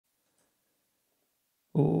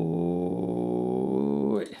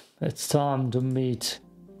Oh, it's time to meet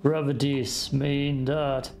gravities, mean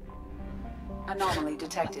that. Anomaly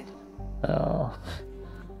detected. General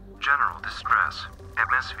distress.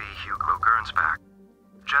 MSV Hugo Gernsback.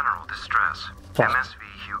 General distress. Fuck. MSV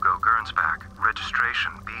Hugo Gernsback.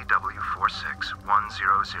 Registration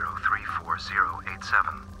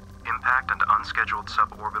BW4610034087. Impact and unscheduled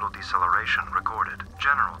suborbital deceleration recorded.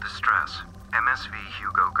 General distress. MSV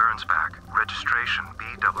Hugo Gernsback. Registration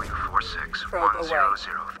Probe away.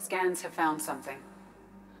 BW46100. Scans have found something.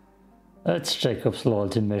 It's Jacob's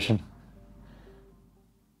loyalty mission.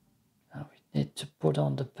 Now we need to put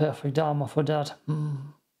on the perfect armor for that.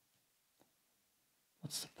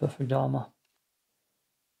 What's the perfect armor?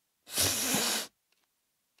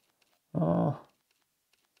 Oh,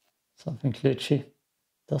 something glitchy.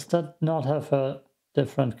 Does that not have a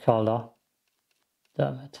different color?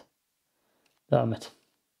 Damn it. Damn it.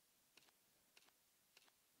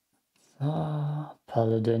 Ah,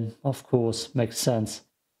 Paladin, of course, makes sense.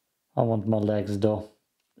 I want my legs though.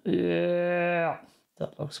 Yeah,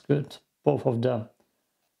 that looks good. Both of them.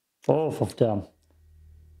 Both of them.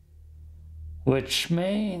 Which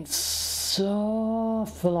means, I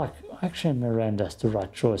feel like actually Miranda is the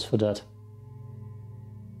right choice for that.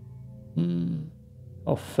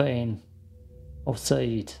 Of Fane. Of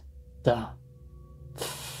Said. Damn.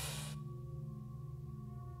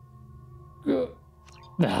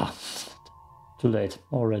 Ah, too late.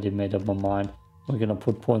 Already made up my mind. We're gonna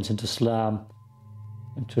put points into Slam,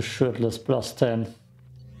 into Shirtless plus 10,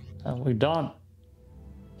 and we're done.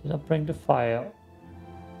 Did I bring the fire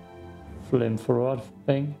flamethrower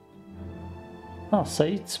thing? Ah,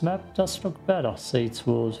 Said's map does look better. Said's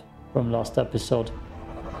world from last episode.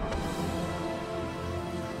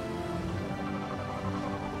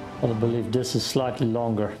 But I believe this is slightly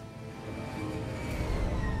longer.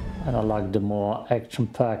 And I like the more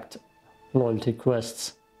action-packed loyalty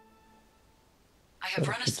quests. I have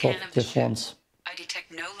run a scan of the ship. I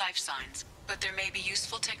detect no life signs, but there may be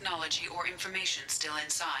useful technology or information still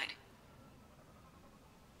inside.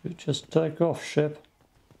 You just take off, ship.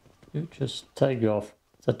 You just take off.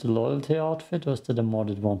 Is that the loyalty outfit or is that a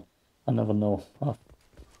modded one? I never know.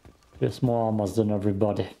 She has more armors than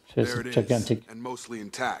everybody. She's There it gigantic. is, and mostly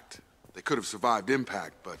intact. They could have survived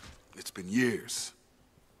impact, but it's been years.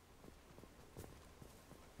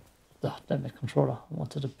 Ah, damn it, controller. I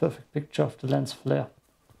wanted a perfect picture of the lens flare.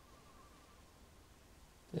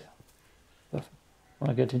 Yeah, perfect.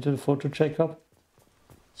 Wanna get into the photo, Jacob?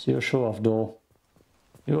 It's your show off, though.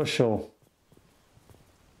 Your show.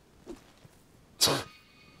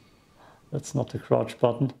 That's not the crouch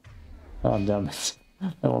button. Oh, damn it.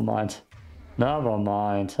 Never mind. Never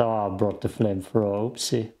mind. Oh, I brought the flamethrower.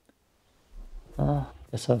 Oopsie.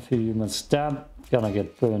 Guess a few humans. Damn, gonna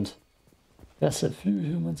get burned. Guess a few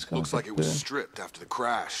humans gonna Looks get like it was burned. stripped after the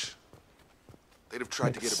crash. They'd have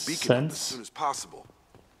tried to get Makes a beacon up as sense. soon as possible.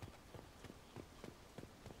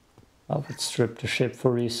 I would strip the ship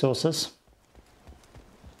for resources.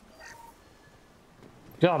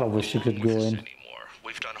 God, I wish you could go in. Anymore.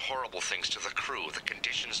 We've done horrible things to the crew. The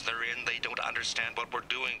conditions they're in, they don't understand what we're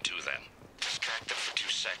doing to them. Distract them for 2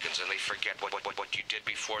 seconds and they forget what you did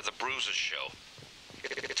before the bruises show.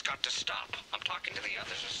 It's got to stop. I'm talking to the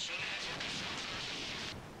others as soon as...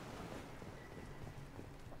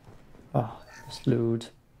 Ah, just loot.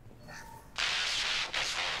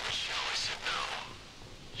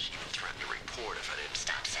 She would threaten to report if I didn't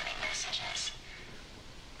stop sending messages.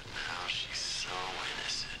 But now she's so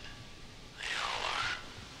innocent. They all are.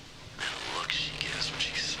 That look she gives when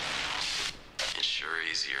she smiles. It's sure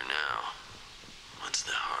easier now. What's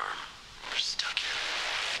the harm? We're stuck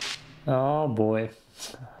here. Oh boy.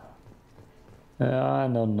 I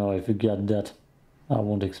don't know if you get that. I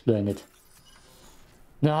won't explain it.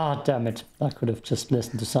 Ah, damn it. I could have just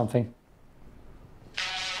listened to something.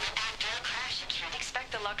 After a crash, you can't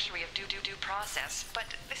expect the luxury of due process, but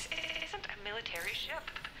this isn't a military ship.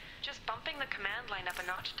 Just bumping the command line up a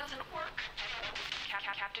notch doesn't work.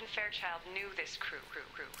 Captain Fairchild knew this crew.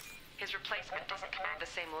 His replacement doesn't command the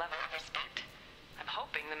same level of respect. I'm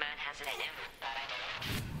hoping the man has it in him, but I don't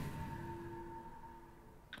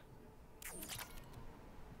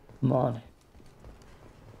know. Money.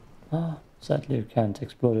 Ah, sadly you can't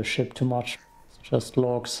explore the ship too much. It's just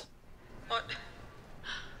logs. What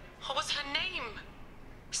was her name?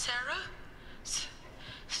 Sarah?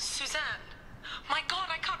 Suzanne? My God,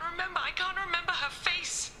 I can't remember her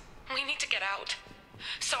face. We need to get out.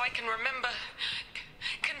 So I can remember,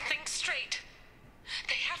 can think straight.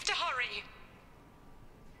 They have to hurry.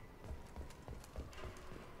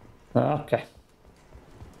 Okay.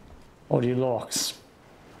 Audio logs.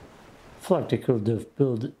 feel like they could have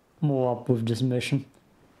built more up with this mission.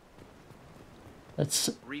 It's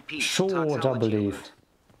Repeat, short, I toxology believe. alert.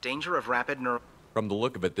 Danger of rapid neural... From the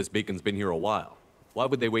look of it, this beacon's been here a while. Why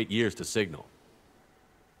would they wait years to signal?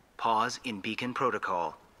 Pause in beacon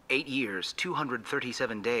protocol. 8 years,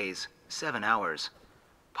 237 days, 7 hours.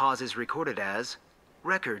 Pause is recorded as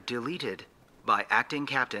record deleted by acting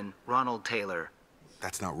captain Ronald Taylor.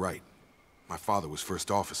 That's not right. My father was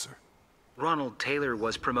first officer. Ronald Taylor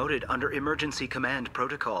was promoted under emergency command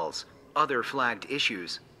protocols. Other flagged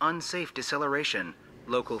issues: unsafe deceleration,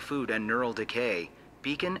 local food and neural decay,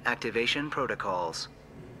 beacon activation protocols.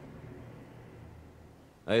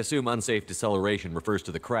 I assume unsafe deceleration refers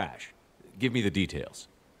to the crash. Give me the details.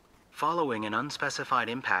 Following an unspecified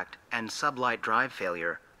impact and sublight drive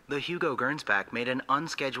failure, the Hugo Gernsback made an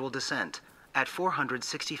unscheduled descent at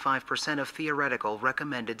 465% of theoretical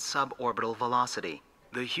recommended suborbital velocity.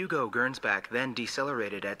 The Hugo Gernsback then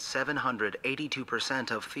decelerated at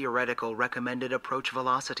 782% of theoretical recommended approach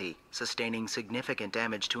velocity, sustaining significant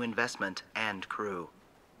damage to investment and crew.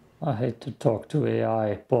 I hate to talk to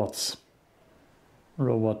AI, bots,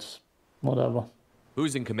 robots, whatever.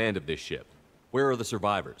 Who's in command of this ship? Where are the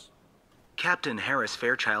survivors? Captain Harris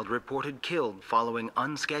Fairchild reported killed following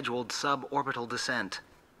unscheduled suborbital descent.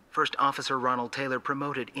 First Officer Ronald Taylor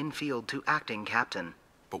promoted in-field to acting captain.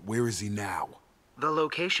 But where is he now? The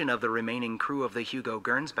location of the remaining crew of the Hugo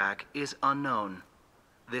Gernsback is unknown.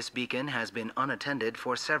 This beacon has been unattended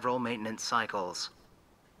for several maintenance cycles.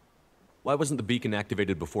 Why wasn't the beacon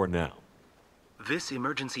activated before now? This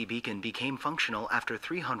emergency beacon became functional after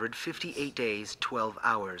 358 days, 12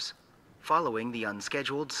 hours, following the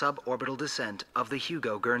unscheduled suborbital descent of the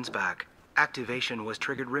Hugo Gernsback. Activation was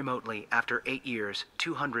triggered remotely after 8 years,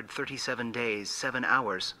 237 days, 7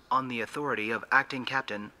 hours, on the authority of Acting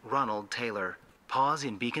Captain Ronald Taylor. Pause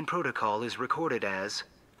in beacon protocol is recorded as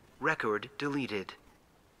record deleted.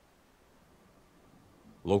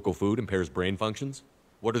 Local food impairs brain functions?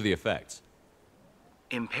 What are the effects?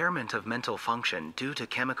 Impairment of mental function due to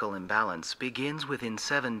chemical imbalance begins within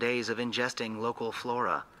 7 days of ingesting local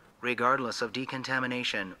flora, regardless of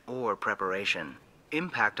decontamination or preparation.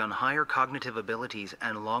 Impact on higher cognitive abilities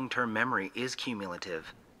and long-term memory is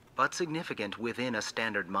cumulative, but significant within a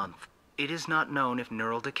standard month. It is not known if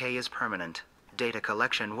neural decay is permanent. Data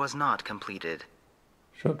collection was not completed.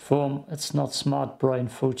 Short form, it's not smart brain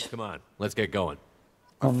food. Come on, let's get going.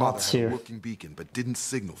 My I'm father not had a here. working beacon, but didn't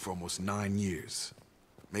signal for almost 9 years.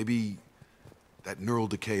 Maybe that neural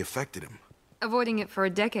decay affected him. Avoiding it for a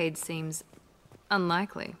decade seems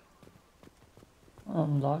unlikely.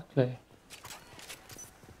 Unlikely.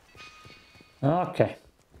 Okay,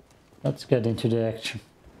 let's get into the action.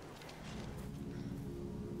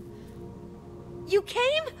 You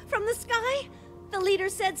came from the sky? The leader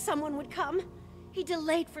said someone would come. He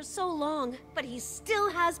delayed for so long, but he still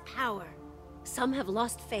has power. Some have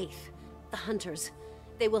lost faith. The hunters.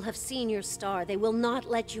 They will have seen your star. They will not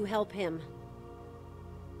let you help him.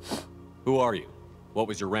 Who are you? What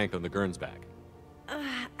was your rank on the Gernsback?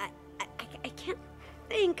 I can't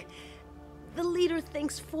think. The leader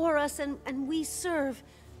thinks for us and we serve.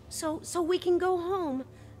 So we can go home.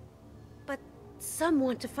 But some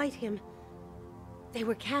want to fight him. They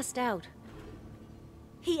were cast out.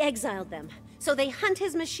 He exiled them. So they hunt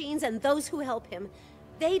his machines and those who help him.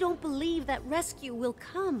 They don't believe that rescue will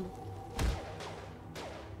come.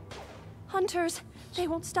 Hunters, they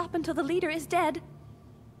won't stop until the leader is dead.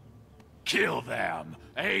 Kill them!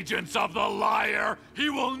 Agents of the liar!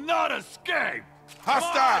 He will not escape!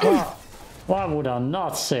 Hostile! Why would I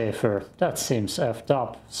not save her? That seems effed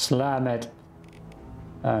up. Slam it.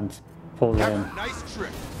 And pull in. Nice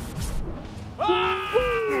trick.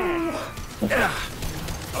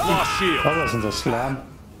 That wasn't a slam.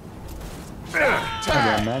 There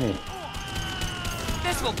are many.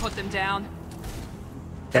 This will put them down.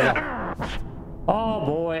 Yeah. Oh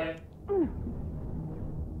boy.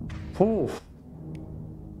 Poof.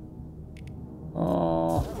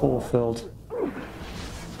 Oh, fulfilled.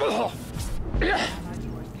 Why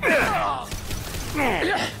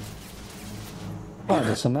are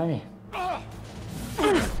there so many?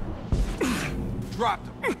 Dropped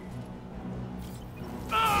him.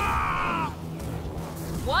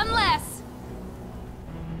 One less!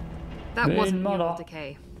 That wasn't neural Miranda.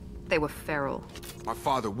 decay. They were feral. My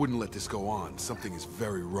father wouldn't let this go on. Something is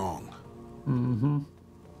very wrong.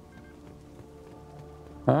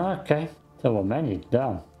 Okay, there were many.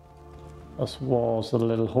 Damn. This was a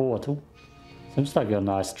little hotel. Seems like a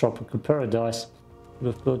nice tropical paradise.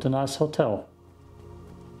 Would have built a nice hotel.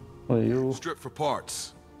 Will you? Strip for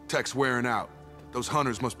parts. Tech's wearing out. Those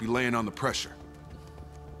hunters must be laying on the pressure.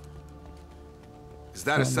 Is Is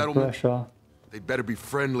that a settlement? Pressure. They'd better be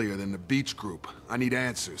friendlier than the beach group. I need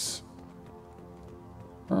answers.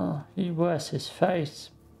 Oh, he wears his face.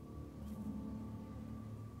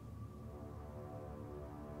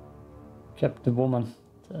 Kept the woman.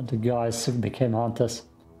 The guys became hunters.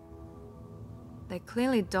 They're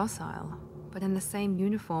clearly docile, but in the same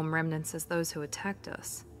uniform remnants as those who attacked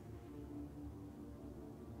us.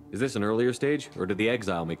 Is this an earlier stage, or did the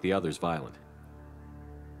exile make the others violent?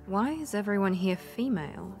 Why is everyone here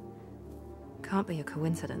female? Can't be a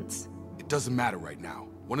coincidence. It doesn't matter right now.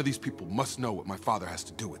 One of these people must know what my father has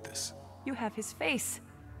to do with this. You have his face.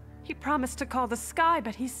 He promised to call the sky,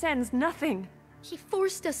 but he sends nothing. He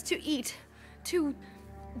forced us to eat, to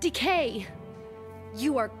decay.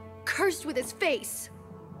 You are cursed with his face.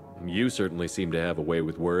 You certainly seem to have a way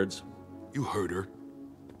with words. You heard her.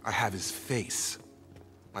 I have his face.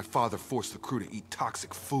 My father forced the crew to eat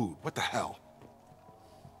toxic food. What the hell?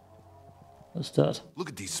 What's that? Look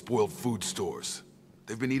at these spoiled food stores.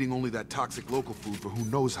 They've been eating only that toxic local food for who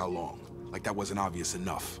knows how long. Like that wasn't obvious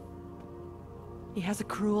enough. He has a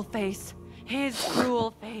cruel face. His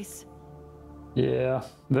cruel face. Yeah,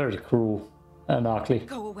 very cruel and ugly.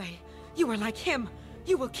 Go away. You are like him.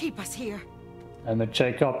 You will keep us here.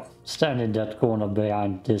 Jacob, stand in that corner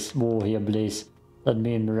behind this wall here, please. Let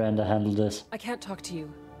me and Miranda handle this. I can't talk to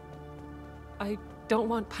you. I don't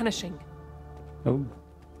want punishing. Oh,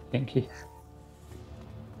 kinky.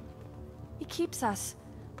 He keeps us,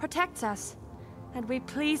 protects us, and we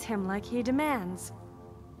please him like he demands.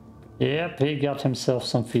 Yep, he got himself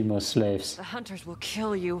some female slaves. The hunters will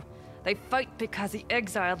kill you. They fight because he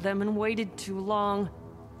exiled them and waited too long.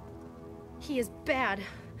 He is bad.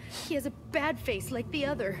 He has a bad face like the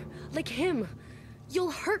other. Like him. You'll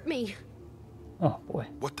hurt me. Oh boy.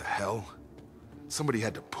 What the hell? Somebody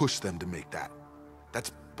had to push them to make that.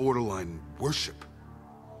 That's borderline worship.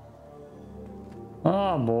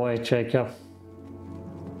 Oh boy, Jacob.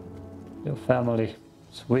 Your family.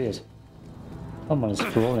 It's weird. Someone is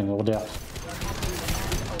crawling over there.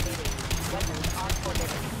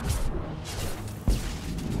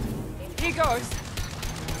 He goes.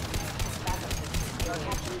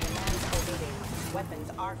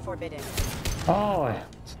 Weapons are forbidden. Oh,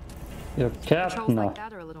 your captain. Patrols like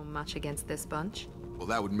that are a little much against this bunch. Well,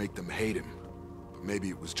 that would make them hate him. But maybe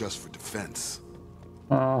it was just for defense.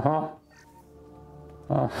 Uh-huh.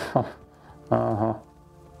 Uh-huh. Uh-huh.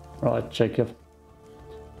 Right, Jacob.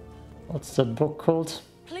 What's that book called?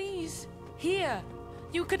 Please, here.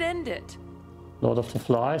 You could end it. Lord of the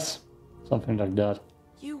Flies? Something like that.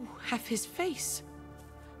 You have his face.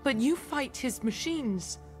 But you fight his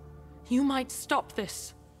machines. You might stop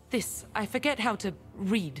this. This, I forget how to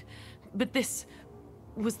read. But this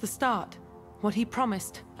was the start. What he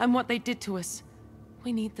promised, and what they did to us.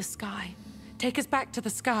 We need the sky. Take us back to the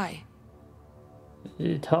sky.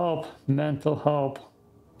 Need help. Mental help.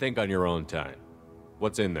 Think on your own time.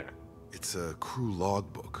 What's in there? It's a crew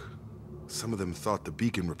logbook. Some of them thought the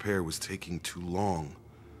beacon repair was taking too long.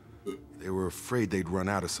 They were afraid they'd run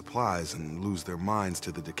out of supplies and lose their minds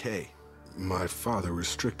to the decay. My father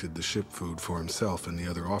restricted the ship food for himself and the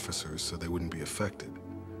other officers so they wouldn't be affected.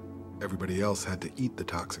 Everybody else had to eat the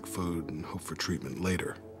toxic food and hope for treatment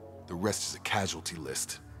later. The rest is a casualty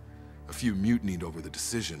list. A few mutinied over the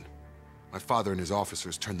decision. My father and his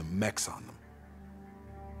officers turned the mechs on them.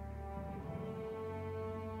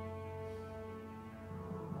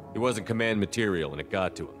 He wasn't command material and it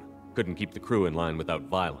got to him. Couldn't keep the crew in line without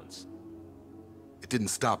violence. It didn't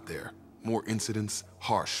stop there. More incidents,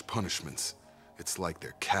 harsh punishments. It's like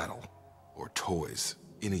they're cattle or toys.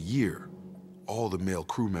 In a year, all the male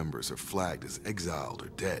crew members are flagged as exiled or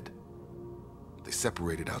dead. They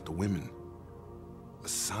separated out the women,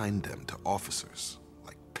 assigned them to officers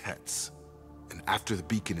like pets. And after the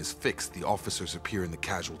beacon is fixed, the officers appear in the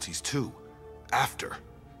casualties too. After.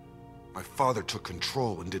 My father took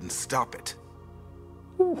control and didn't stop it.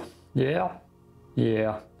 Ooh, yeah.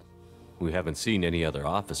 Yeah. We haven't seen any other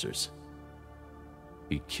officers.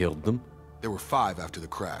 He killed them? There were 5 after the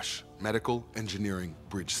crash. Medical, engineering,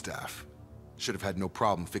 bridge staff. Should have had no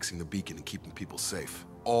problem fixing the beacon and keeping people safe.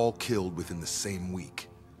 All killed within the same week.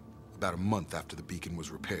 About a month after the beacon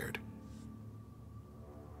was repaired.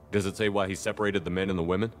 Does it say why he separated the men and the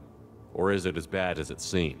women? Or is it as bad as it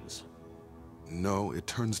seems? No, it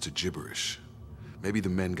turns to gibberish. Maybe the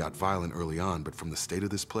men got violent early on, but from the state of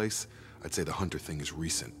this place, I'd say the Hunter thing is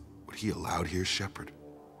recent. What he allowed here, Shepard?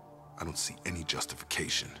 I don't see any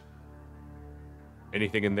justification.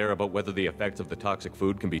 Anything in there about whether the effects of the toxic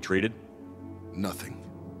food can be treated? Nothing.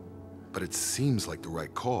 But it seems like the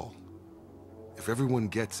right call. If everyone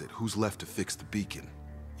gets it, who's left to fix the beacon?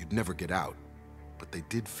 You'd never get out. But they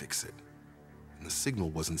did fix it. And the signal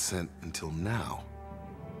wasn't sent until now.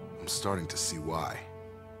 I'm starting to see why.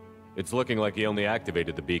 It's looking like he only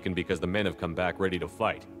activated the beacon because the men have come back ready to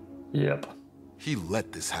fight. Yep. He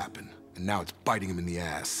let this happen, and now it's biting him in the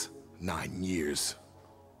ass. 9 years.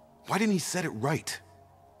 Why didn't he set it right?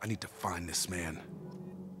 I need to find this man.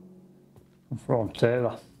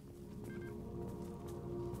 Frontier.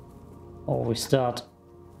 Or we start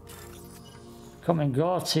coming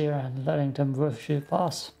guards here and letting them worship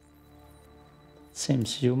us.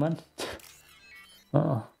 Seems human.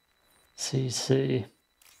 Oh. CC.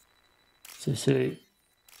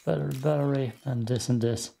 Battery, and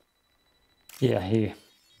this. Yeah, he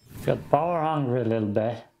got power hungry a little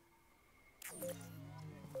bit.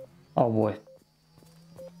 Oh boy.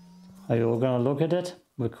 Are you all gonna look at it?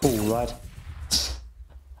 We're cool, right?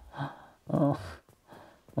 Oh.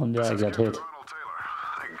 One day I got hit.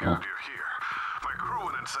 Thank God you're here. My crew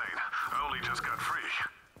went insane. I only just got free.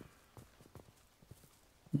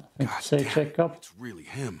 Nothing to say, check up. It's really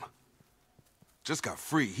him. Just got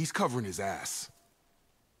free. He's covering his ass.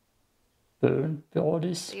 Burn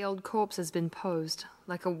bodies. The old corpse has been posed,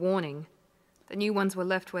 like a warning. The new ones were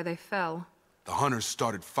left where they fell. The hunters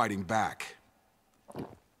started fighting back.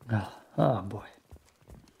 Oh boy.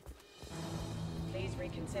 Please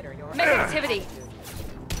reconsider your activity.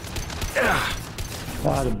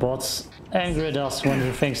 Why the bots angry at us when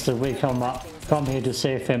he thinks that we come here to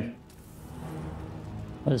save him?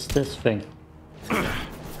 What is this thing?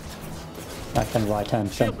 I can right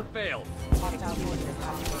hand thing.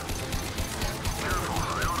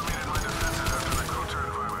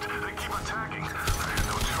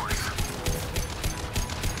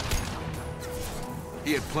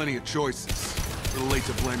 He had plenty of choices. A little late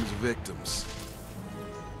to blame his victims.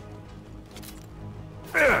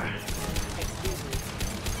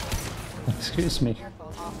 Excuse me.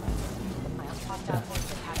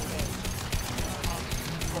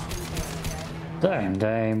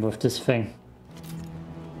 Damn with this thing.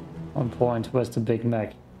 On point, where's the Big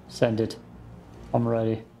Mac? Send it. I'm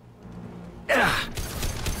ready.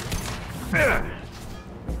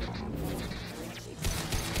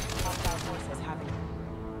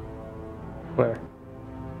 Where?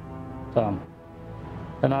 Damn.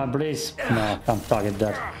 Can I please? No, I can't target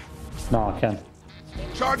that. No, I can.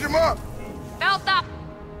 Charge him up! Belt up!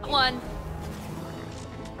 One.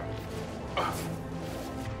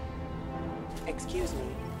 Excuse me.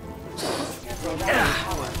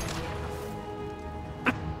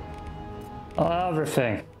 Oh,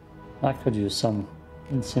 everything. I could use some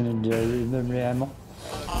incendiary memory ammo.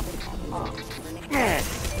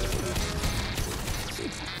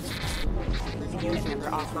 Unit member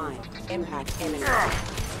offline. Impact imminent.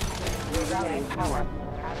 Rerouting power.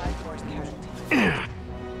 Allied force casualty.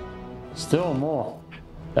 Still more.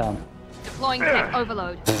 Damn. Deploying tech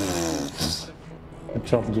overload. Good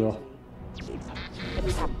job, Joe.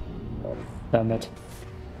 Damn it.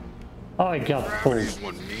 Oh, I got pulled.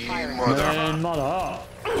 Man, mother.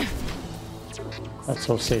 Let's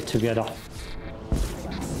all say it together.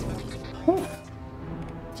 Whew.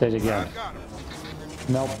 Say it again.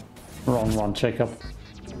 Nope. Wrong one, check up.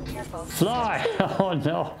 Fly! Oh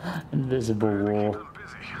no! Invisible wall.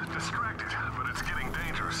 Distracted, but it's getting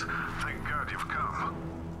dangerous. Thank God you've come.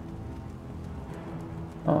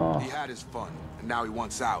 Oh. He had his fun, and now he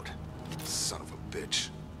wants out. Son of a bitch.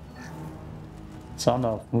 Son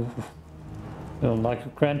of. You don't like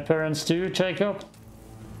your grandparents, do you, Jacob?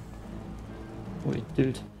 Wait,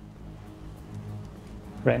 dude.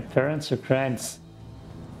 Grandparents or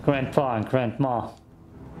grandpa and grandma?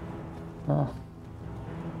 Oh.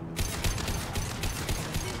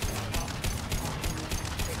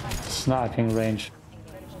 Sniping range.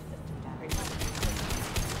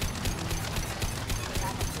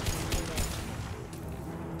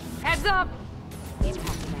 Heads up!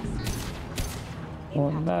 Oh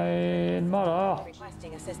my mother!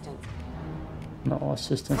 Requesting assistance. No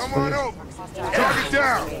assistance. Come on over! Target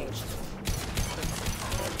down!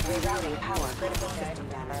 Rerouting power. Critical system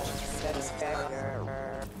damage. Status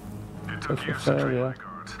failure. It took years to train my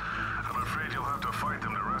guards. I'm afraid you'll have to fight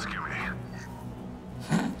them to rescue me.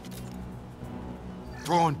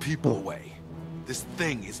 Throwing people away. This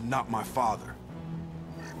thing is not my father.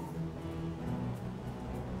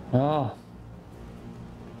 Oh.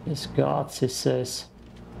 His guards, he says.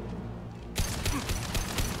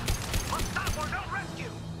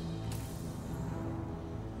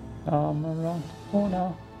 Around. Oh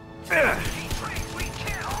no.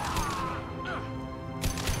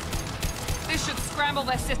 This should scramble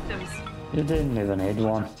their systems. You didn't even hit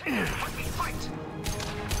one.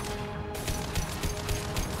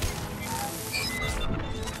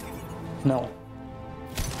 No.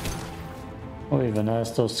 Who even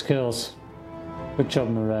has those skills? Good job,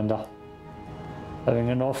 Miranda. Having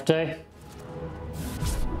an off day?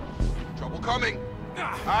 Trouble coming.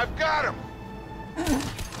 I've got him.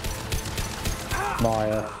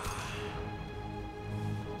 Maya.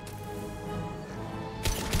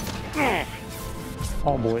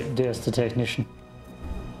 Oh boy, there's the technician.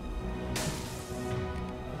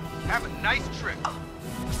 Have a nice trip.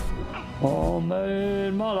 Oh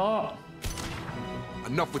man, mother.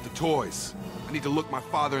 Enough with the toys. I need to look my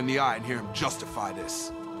father in the eye and hear him justify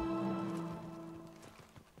this.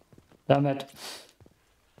 Damn it.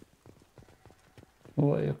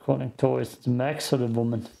 What are you calling toys? The Max or the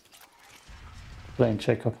woman? Playing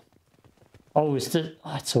checkup. Oh, is this?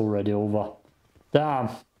 Oh, it's already over. Damn.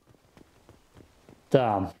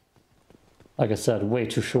 Damn. Like I said, way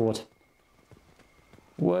too short.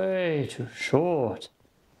 Way too short.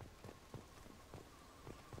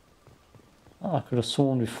 Oh, I could have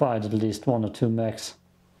sworn we fired at least 1 or 2 mechs.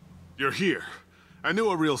 You're here. I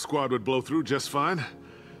knew a real squad would blow through just fine.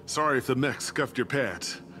 Sorry if the mech scuffed your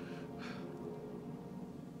pads.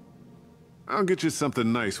 I'll get you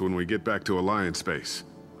something nice when we get back to Alliance space.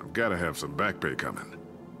 I've got to have some back pay coming.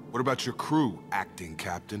 What about your crew, acting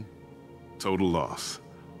captain? Total loss.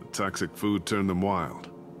 The toxic food turned them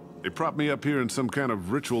wild. They propped me up here in some kind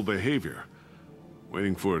of ritual behavior.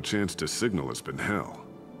 Waiting for a chance to signal has been hell.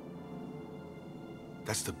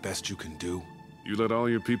 That's the best you can do? You let all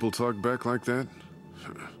your people talk back like that?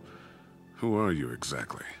 Who are you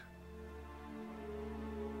exactly?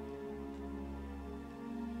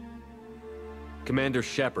 Commander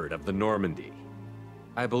Shepard of the Normandy.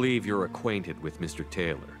 I believe you're acquainted with Mr.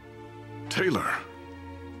 Taylor. Taylor?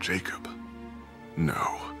 Jacob?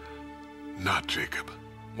 No, not Jacob.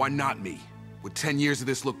 Why not me? Would 10 years of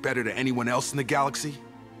this look better to anyone else in the galaxy?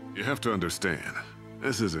 You have to understand,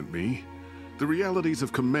 this isn't me. The realities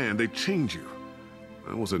of command, they change you.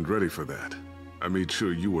 I wasn't ready for that. I made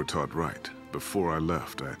sure you were taught right. Before I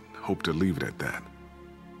left, I hoped to leave it at that.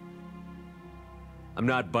 I'm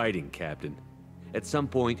not biting, Captain. At some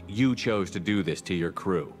point, you chose to do this to your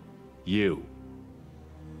crew. You.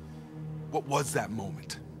 What was that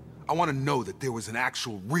moment? I want to know that there was an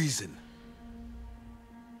actual reason.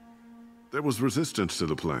 There was resistance to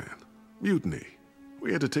the plan. Mutiny.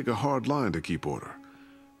 We had to take a hard line to keep order.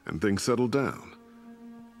 And things settled down.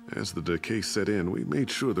 As the decay set in, we made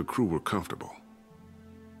sure the crew were comfortable.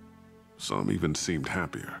 Some even seemed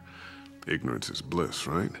happier. Ignorance is bliss,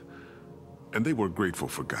 right? And they were grateful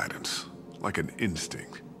for guidance, like an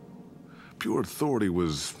instinct. Pure authority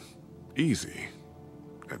was easy,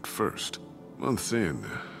 at first. Months in,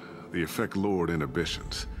 the Effect lowered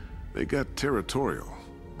inhibitions. They got territorial.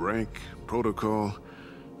 Rank, protocol,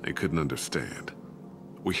 they couldn't understand.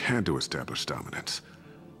 We had to establish dominance.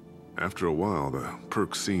 After a while, the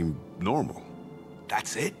perks seemed normal.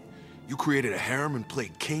 That's it? You created a harem and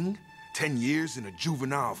played king? 10 years in a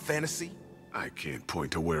juvenile fantasy? I can't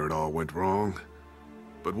point to where it all went wrong.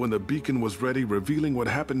 But when the beacon was ready, revealing what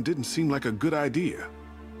happened didn't seem like a good idea.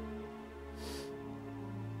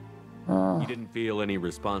 You didn't feel any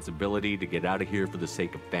responsibility to get out of here for the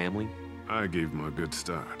sake of family? I gave him a good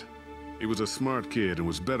start. He was a smart kid and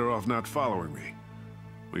was better off not following me.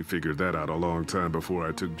 We figured that out a long time before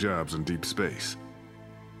I took jobs in deep space.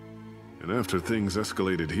 And after things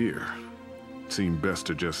escalated here, it seemed best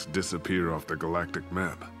to just disappear off the galactic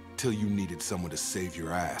map. Till you needed someone to save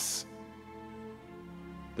your ass.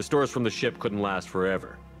 The stores from the ship couldn't last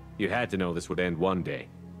forever. You had to know this would end one day.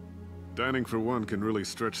 Dining for one can really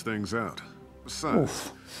stretch things out.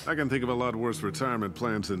 Besides, I can think of a lot worse retirement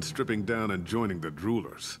plans than stripping down and joining the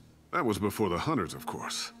droolers. That was before the hunters, of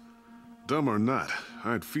course. Dumb or not,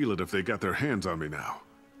 I'd feel it if they got their hands on me now.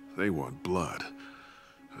 They want blood.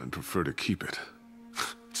 I'd prefer to keep it.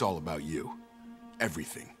 It's all about you.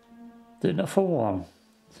 Everything. Dinner for one.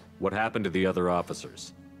 What happened to the other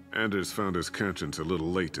officers? Anders found his conscience a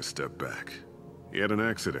little late to step back. He had an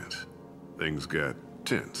accident. Things got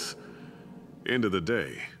tense. End of the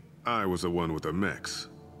day, I was the one with the mechs.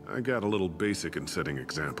 I got a little basic in setting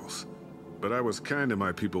examples. But I was kind to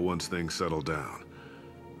my people once things settled down.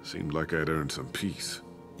 Seemed like I'd earned some peace.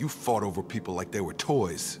 You fought over people like they were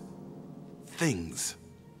toys. Things.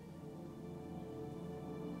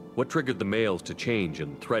 What triggered the males to change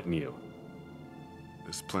and threaten you?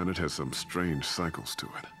 This planet has some strange cycles to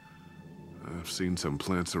it. I've seen some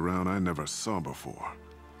plants around I never saw before.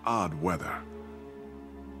 Odd weather.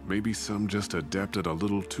 Maybe some just adapted a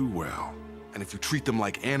little too well. And if you treat them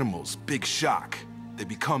like animals, big shock. They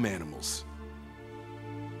become animals.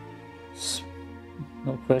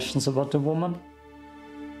 No questions about the woman?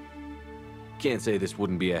 Can't say this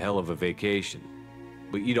wouldn't be a hell of a vacation.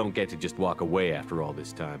 but you don't get to just walk away after all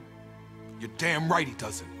this time. You're damn right he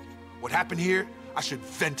doesn't. What happened here, I should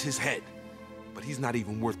vent his head. But he's not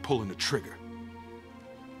even worth pulling the trigger.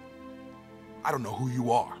 I don't know who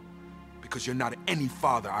you are, because you're not any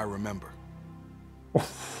father I remember.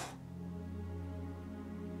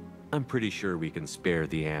 I'm pretty sure we can spare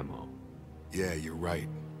the ammo. Yeah, you're right.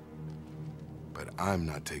 But I'm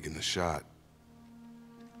not taking the shot.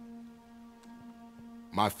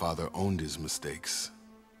 My father owned his mistakes.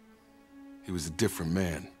 He was a different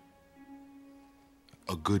man.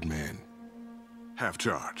 A good man.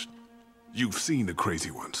 Half-charged. You've seen the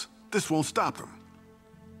crazy ones. This won't stop them.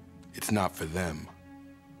 It's not for them,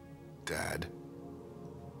 Dad.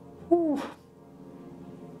 Whew.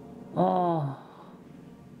 Oh.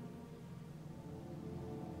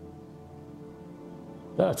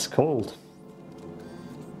 That's cold.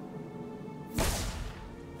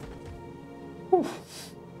 Whew.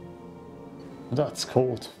 That's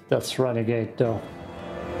cold. That's renegade though.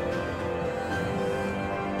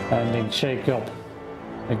 Handing Jacob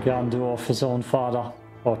a gun to off his own father.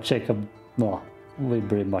 Or Jacob, no, we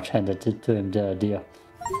pretty much handed it to him the idea.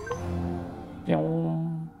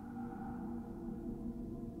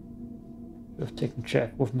 You've taken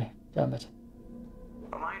Jack with me, damn it.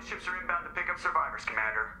 Alliance ships are inbound to pick up survivors,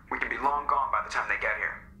 Commander. We can be long gone by the time they get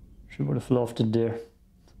here. She would have loved it there.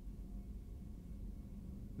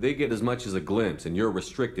 They get as much as a glimpse, and you're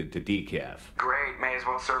restricted to decaf. Great, may as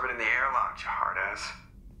well serve it in the airlock, you hard ass.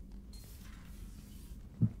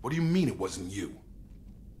 What do you mean it wasn't you?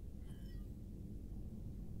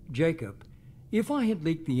 Jacob, if I had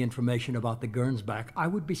leaked the information about the Gernsback, I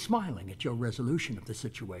would be smiling at your resolution of the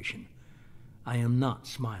situation. I am not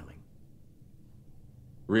smiling.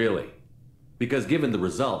 Really? Because given the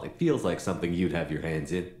result, it feels like something you'd have your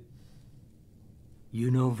hands in.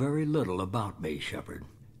 You know very little about me, Shepard.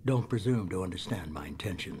 Don't presume to understand my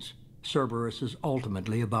intentions. Cerberus is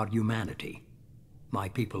ultimately about humanity. My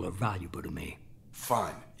people are valuable to me.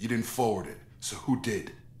 Fine. You didn't forward it. So who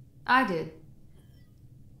did? I did.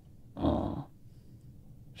 Oh.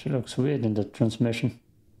 She looks weird in the transmission.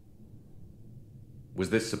 Was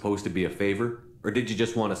this supposed to be a favor? Or did you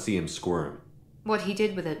just want to see him squirm? What he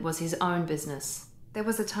did with it was his own business. There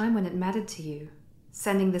was a time when it mattered to you.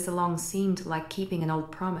 Sending this along seemed like keeping an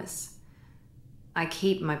old promise. I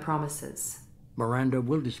keep my promises. Miranda,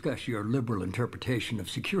 we'll discuss your liberal interpretation of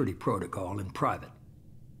security protocol in private.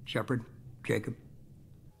 Shepard, Jacob.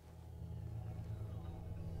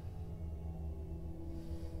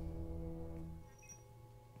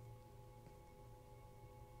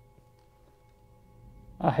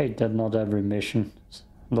 I hate that not every mission,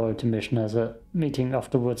 loyalty mission, has a meeting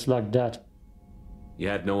afterwards like that. You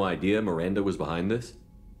had no idea Miranda was behind this?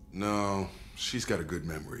 No, she's got a good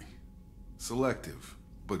memory. Selective,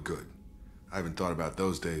 but good. I haven't thought about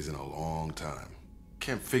those days in a long time.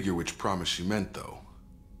 Can't figure which promise she meant, though.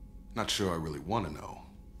 Not sure I really want to know.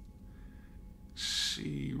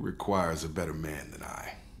 She requires a better man than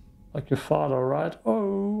I. Like your father, right?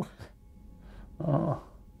 Oh. Oh.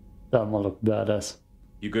 That one look badass.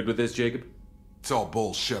 You good with this, Jacob? It's all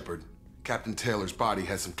bull, Shepard. Captain Taylor's body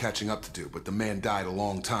has some catching up to do, but the man died a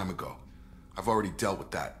long time ago. I've already dealt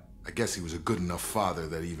with that. I guess he was a good enough father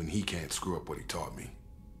that even he can't screw up what he taught me.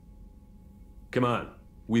 Come on.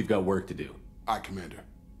 We've got work to do. Aye, Commander.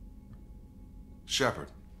 Shepard.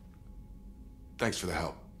 Thanks for the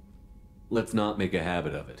help. Let's not make a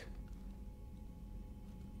habit of it.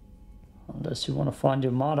 Unless you want to find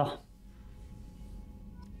your mother.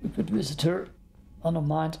 We could visit her. I don't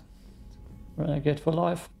mind. Renegade for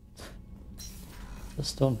life.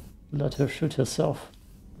 Just don't let her shoot herself.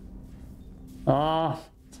 Ah,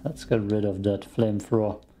 let's get rid of that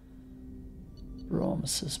flamethrower.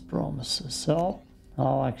 Promises, promises. So,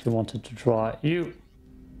 I actually wanted to try you.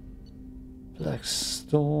 Black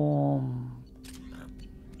Storm.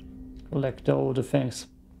 Collect all the things.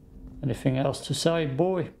 Anything else to say,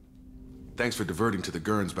 boy? Thanks for diverting to the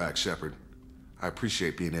Gernsback, Shepard. I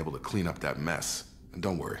appreciate being able to clean up that mess. And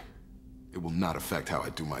don't worry, it will not affect how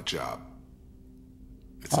I do my job.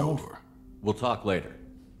 It's over. We'll talk later.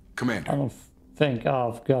 Commander. I don't think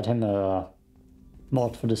I've got him a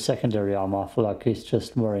mod for the secondary armor. I feel like he's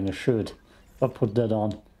just wearing a shirt. If I put that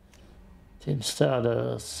on. Team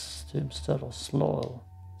status loyal.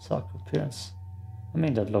 Psycho appearance. I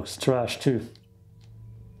mean, that looks trash too.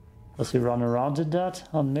 Does he run around in that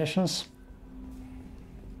on missions?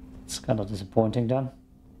 It's kind of disappointing then.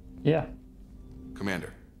 Yeah.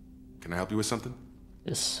 Commander, can I help you with something?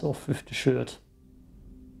 Yes, off with the shirt.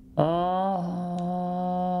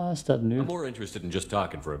 Is that new? I'm more interested in just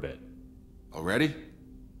talking for a bit. Already?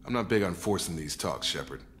 I'm not big on forcing these talks,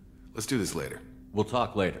 Shepard. Let's do this later. We'll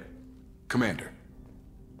talk later. Commander.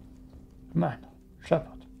 Commander.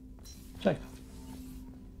 Shepard. Jacob.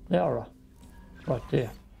 Liara. Right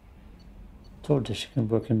there. Told her she can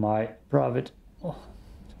work in my private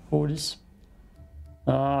orders.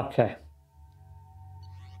 Okay.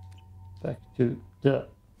 Back to the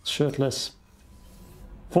shirtless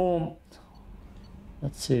form.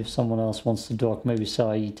 Let's see if someone else wants to talk. Maybe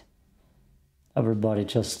Saeed. Everybody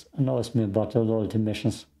just annoys me about the loyalty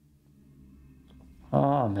missions.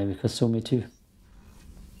 Ah, maybe Kasumi too.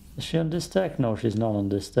 Is she on this deck? No, she's not on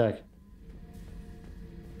this deck.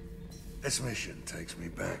 This mission takes me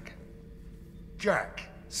back. Jack,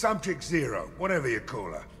 Subject Zero, whatever you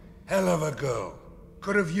call her. Hell of a girl.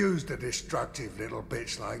 Could have used a destructive little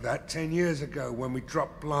bitch like that 10 years ago when we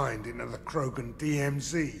dropped blind into the Krogan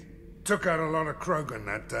DMZ. Took out a lot of Krogan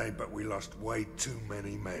that day, but we lost way too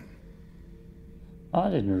many men. I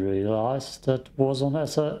didn't realize that was on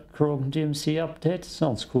as a Krogan DMZ update.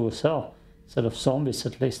 Sounds cool as hell. Instead of zombies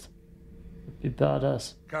at least. Would be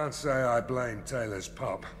badass. Can't say I blame Taylor's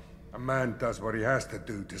pop. A man does what he has to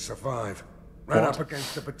do to survive. Ran up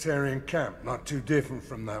against a Batarian camp, not too different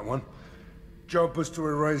from that one. Job was to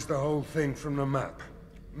erase the whole thing from the map.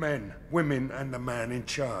 Men, women, and the man in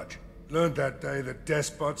charge. Learned that day that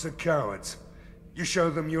despots are cowards. You show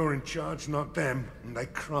them you're in charge, not them, and they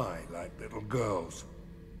cry like little girls.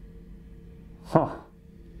 Huh.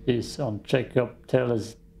 He's on Jacob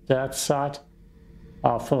Taylor's dad's side.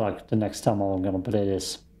 I feel like the next time I'm gonna play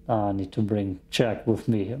this, I need to bring Jack with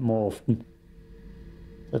me more often.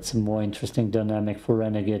 That's a more interesting dynamic for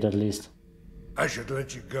Renegade at least. I should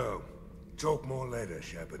let you go. Talk more later,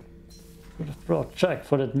 Shepard. Could have brought Jack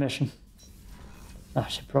for that mission. Ah,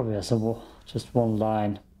 she probably has just one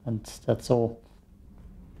line, and that's all.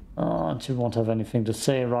 And she won't have anything to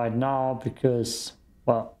say right now because,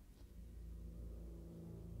 well,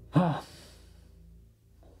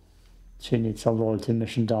 she needs a loyalty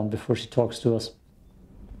mission done before she talks to us.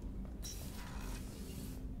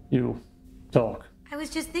 You talk. I was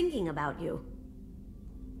just thinking about you.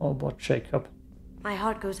 Oh, about Jacob. My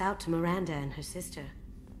heart goes out to Miranda and her sister.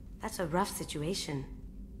 That's a rough situation.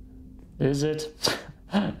 Is it?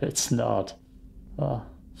 It's not.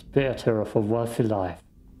 Spare her of a wealthy life.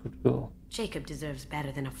 Good girl. Jacob deserves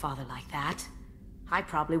better than a father like that. I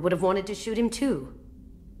probably would have wanted to shoot him too.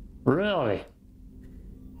 Really?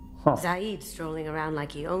 Huh. Zaid's strolling around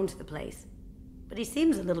like he owned the place. But he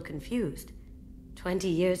seems a little confused. 20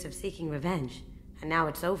 years of seeking revenge, and now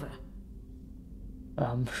it's over.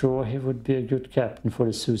 I'm sure he would be a good captain for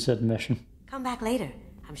the suicide mission. Come back later.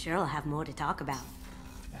 I'm sure I'll have more to talk about.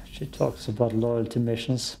 She talks about loyalty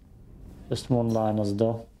missions. Just one-liners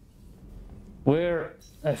though.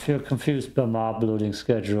 I feel confused by my uploading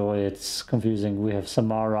schedule. It's confusing. We have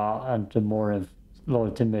Samara and the Morin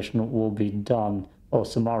loyalty mission will be done. Or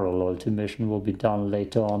Samara loyalty mission will be done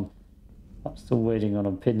later on. I'm still waiting on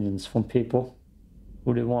opinions from people.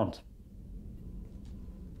 Who do they want?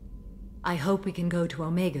 I hope we can go to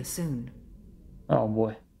Omega soon. Oh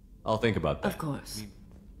boy. I'll think about that. Of course.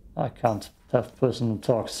 I can't have personal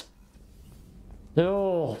talks. They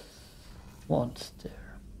all want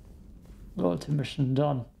their loyalty mission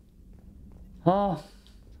done. Huh?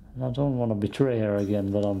 And I don't want to betray her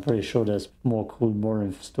again, but I'm pretty sure there's more cool, more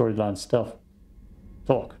storyline stuff.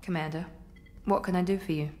 Talk. Commander, what can I do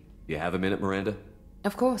for you? You have a minute, Miranda?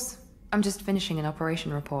 Of course. I'm just finishing an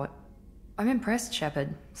operation report. I'm impressed,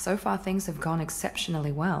 Shepard. So far things have gone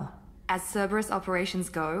exceptionally well. As Cerberus operations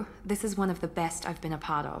go, this is one of the best I've been a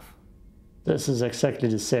part of. This is exactly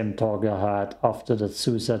the same talk I had after that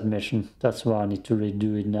suicide mission. That's why I need to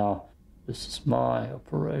redo it now. This is my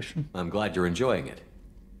operation. I'm glad you're enjoying it.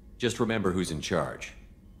 Just remember who's in charge.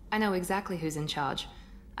 I know exactly who's in charge.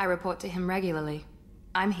 I report to him regularly.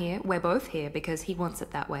 I'm here, we're both here, because he wants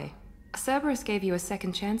it that way. Cerberus gave you a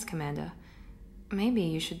second chance, Commander. Maybe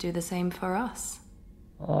you should do the same for us.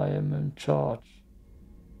 I am in charge.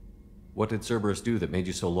 What did Cerberus do that made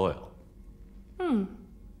you so loyal?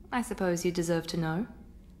 I suppose you deserve to know.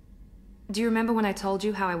 Do you remember when I told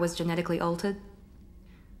you how I was genetically altered?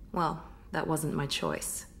 Well, that wasn't my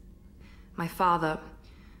choice. My father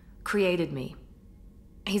created me.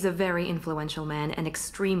 He's a very influential man and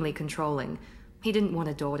extremely controlling. He didn't want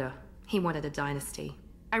a daughter. He wanted a dynasty.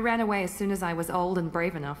 I ran away as soon as I was old and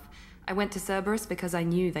brave enough. I went to Cerberus because I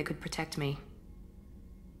knew they could protect me.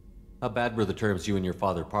 How bad were the terms you and your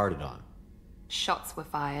father parted on? Shots were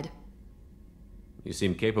fired. You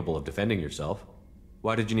seem capable of defending yourself.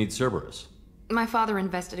 Why did you need Cerberus? My father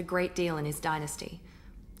invested a great deal in his dynasty.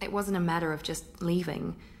 It wasn't a matter of just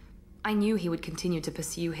leaving. I knew he would continue to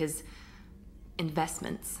pursue his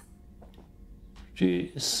investments.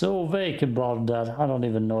 She is so vague about that. I don't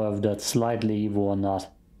even know if that's slightly evil or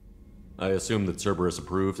not. I assume that Cerberus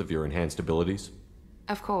approves of your enhanced abilities?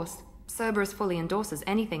 Of course. Cerberus fully endorses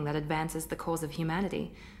anything that advances the cause of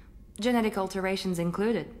humanity. Genetic alterations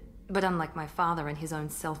included. But unlike my father and his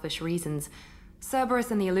own selfish reasons,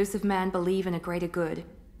 Cerberus and the elusive man believe in a greater good.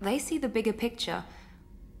 They see the bigger picture,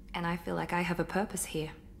 and I feel like I have a purpose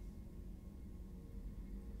here.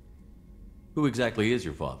 Who exactly is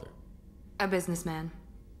your father? A businessman,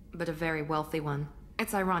 but a very wealthy one.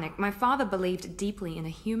 It's ironic, my father believed deeply in a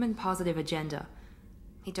human positive agenda.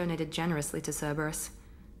 He donated generously to Cerberus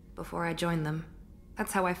before I joined them.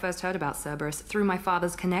 That's how I first heard about Cerberus, through my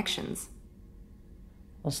father's connections.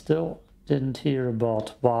 I still didn't hear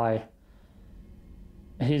about why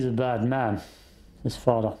he's a bad man, his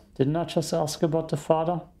father. Didn't I just ask about the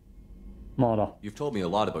father? Mother. You've told me a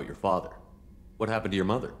lot about your father. What happened to your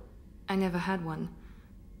mother? I never had one.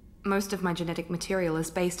 Most of my genetic material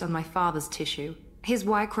is based on my father's tissue. His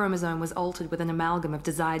Y chromosome was altered with an amalgam of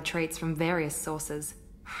desired traits from various sources.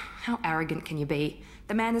 How arrogant can you be?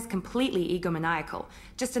 The man is completely egomaniacal.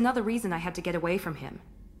 Just another reason I had to get away from him.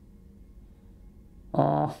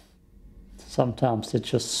 Sometimes they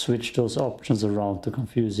just switch those options around to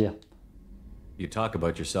confuse you. You talk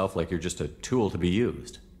about yourself like you're just a tool to be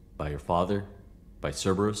used. By your father? By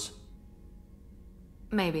Cerberus?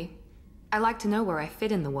 Maybe. I like to know where I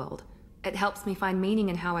fit in the world. It helps me find meaning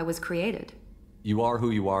in how I was created. You are who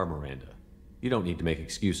you are, Miranda. You don't need to make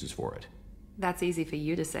excuses for it. That's easy for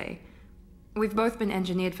you to say. We've both been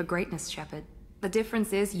engineered for greatness, Shepard. The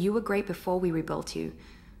difference is you were great before we rebuilt you.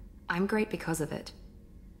 I'm great because of it.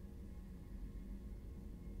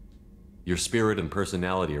 Your spirit and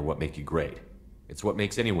personality are what make you great. It's what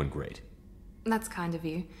makes anyone great. That's kind of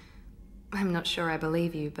you. I'm not sure I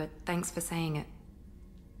believe you, but thanks for saying it.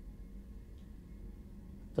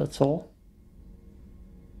 That's all?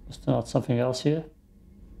 Is there not something else here?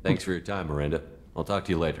 Thanks for your time, Miranda. I'll talk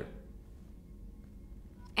to you later.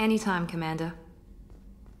 Anytime, Commander.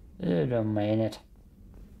 You don't mean it.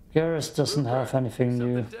 Garrus doesn't have anything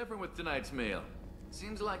new. Something different with tonight's meal.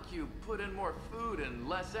 Seems like you put in more food and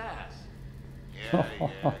less ass. Yeah,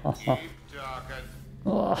 keep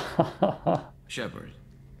talking. Shepard,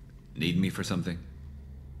 need me for something?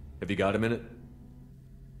 Have you got a minute?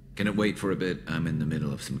 Can it wait for a bit? I'm in the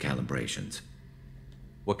middle of some calibrations.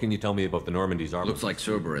 What can you tell me about the Normandy's armor? Looks like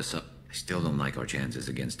Cerberus. I still don't like our chances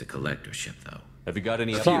against a collector ship, though. Have you got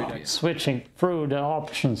any Stop switching through the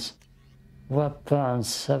options.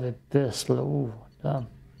 Weapons, heavy pistol. Ooh, damn.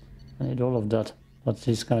 I need all of that. But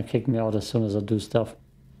he's gonna kick me out as soon as I do stuff.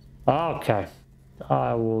 Okay.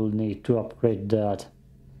 I will need to upgrade that.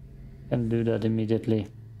 Can do that immediately.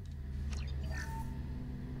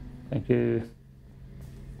 Thank you.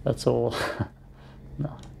 That's all.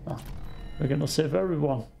 No. We're gonna save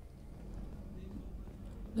everyone.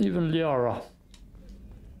 Even Liara.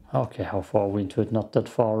 Okay, how far are we into it? Not that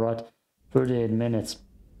far, right? 38 minutes.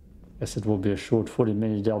 Guess it will be a short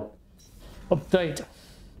 40-minute update.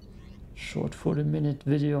 Short 40-minute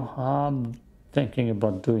video. I'm thinking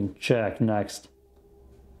about doing check next.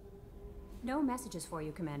 No messages for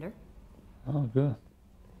you, Commander. Oh, good.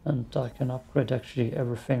 And I can upgrade actually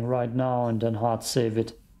everything right now and then hard save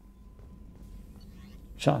it.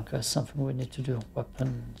 Chunk is something we need to do.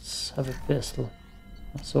 Weapons, heavy pistol.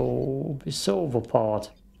 So be so overpowered.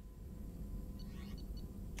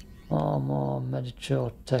 Armor,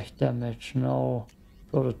 medical, tech damage, no.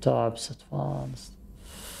 Prototypes, advanced.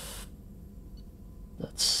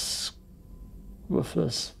 That's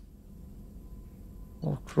worthless.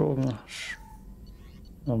 Or Krogan. I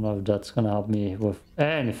don't know if that's gonna help me with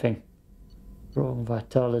anything. Krogan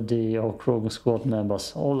Vitality or Krogan squad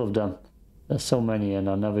members, all of them. There's so many and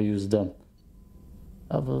I never use them.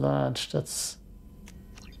 Avalanche, that's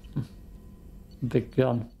big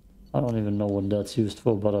gun. I don't even know what that's used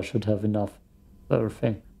for, but I should have enough for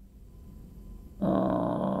everything.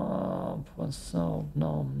 So,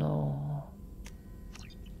 no.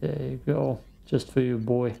 There you go. Just for you,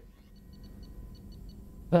 boy.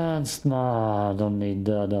 Advanced, nah, I don't need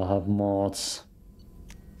that. I have mods.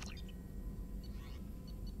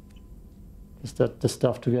 Is that the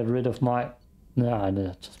stuff to get rid of my... Nah, I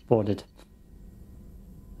just bought it.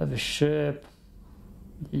 Have a ship.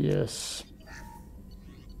 Yes.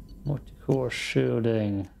 Multi-core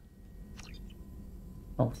shielding.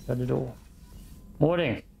 Oh, got it all.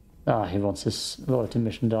 Morning. Ah, he wants his loyalty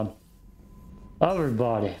mission done.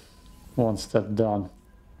 Everybody wants that done.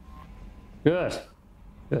 Good.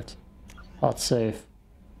 Good. Hard save.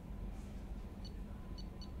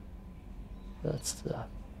 That's the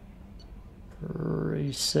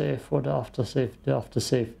pre-save or the after-save. The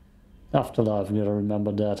after-save. Afterlife, you gotta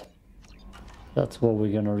remember that. That's what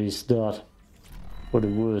we're gonna restart. For the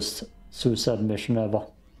worst suicide mission ever.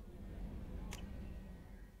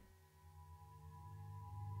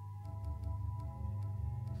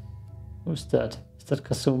 Who's that? Is that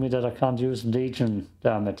Kasumi that I can't use Legion?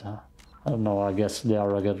 Damn it. I don't know, I guess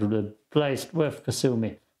Liara got replaced with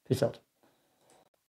Kasumi. Peace out.